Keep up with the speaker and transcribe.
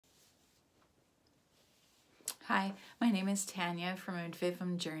Hi, my name is Tanya from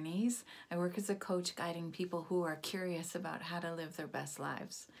Advivum Journeys. I work as a coach guiding people who are curious about how to live their best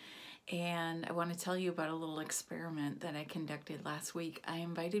lives. And I want to tell you about a little experiment that I conducted last week. I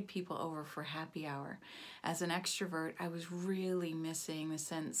invited people over for happy hour. As an extrovert, I was really missing the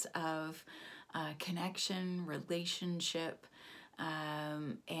sense of connection, relationship,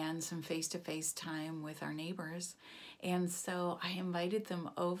 and some face-to-face time with our neighbors. And so I invited them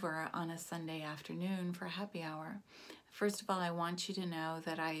over on a Sunday afternoon for happy hour. First of all, I want you to know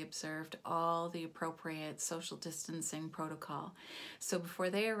that I observed all the appropriate social distancing protocol. So before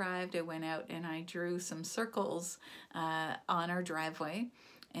they arrived, I went out and I drew some circles on our driveway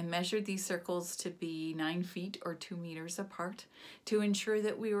and measured these circles to be 9 feet or 2 meters apart to ensure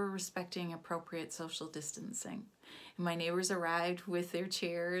that we were respecting appropriate social distancing. And my neighbors arrived with their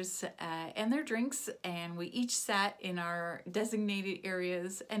chairs and their drinks, and we each sat in our designated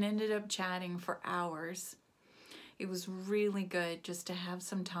areas and ended up chatting for hours. It was really good just to have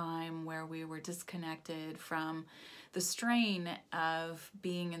some time where we were disconnected from the strain of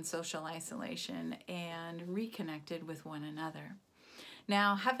being in social isolation and reconnected with one another.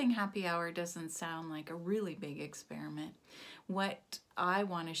 Now, having happy hour doesn't sound like a really big experiment. What I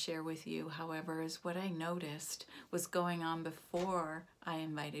want to share with you, however, is what I noticed was going on before I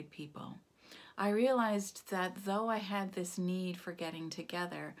invited people. I realized that though I had this need for getting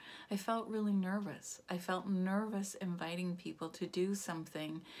together, I felt really nervous. I felt nervous inviting people to do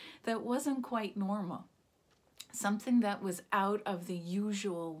something that wasn't quite normal. Something that was out of the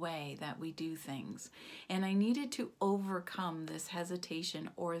usual way that we do things. And I needed to overcome this hesitation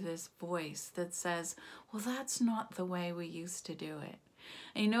or this voice that says, well, that's not the way we used to do it.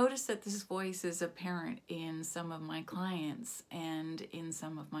 I notice that this voice is apparent in some of my clients and in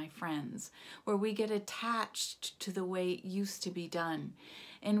some of my friends, where we get attached to the way it used to be done.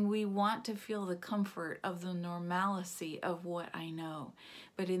 And we want to feel the comfort of the normalcy of what I know.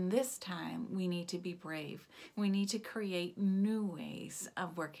 But in this time, we need to be brave. We need to create new ways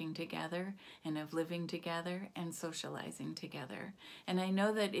of working together and of living together and socializing together. And I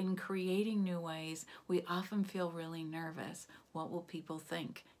know that in creating new ways, we often feel really nervous. What will people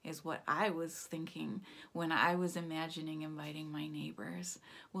think is what I was thinking when I was imagining inviting my neighbors.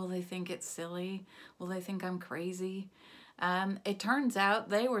 Will they think it's silly? Will they think I'm crazy? It turns out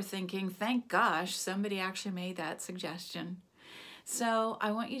they were thinking, thank gosh, somebody actually made that suggestion. So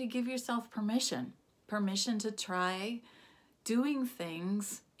I want you to give yourself permission to try doing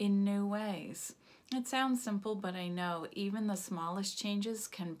things in new ways. It sounds simple, but I know even the smallest changes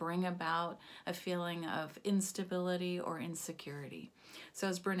can bring about a feeling of instability or insecurity. So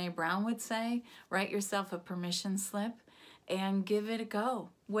as Brene Brown would say, write yourself a permission slip and give it a go,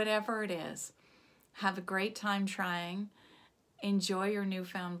 whatever it is. Have a great time trying. Enjoy your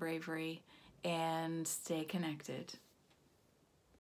newfound bravery and stay connected.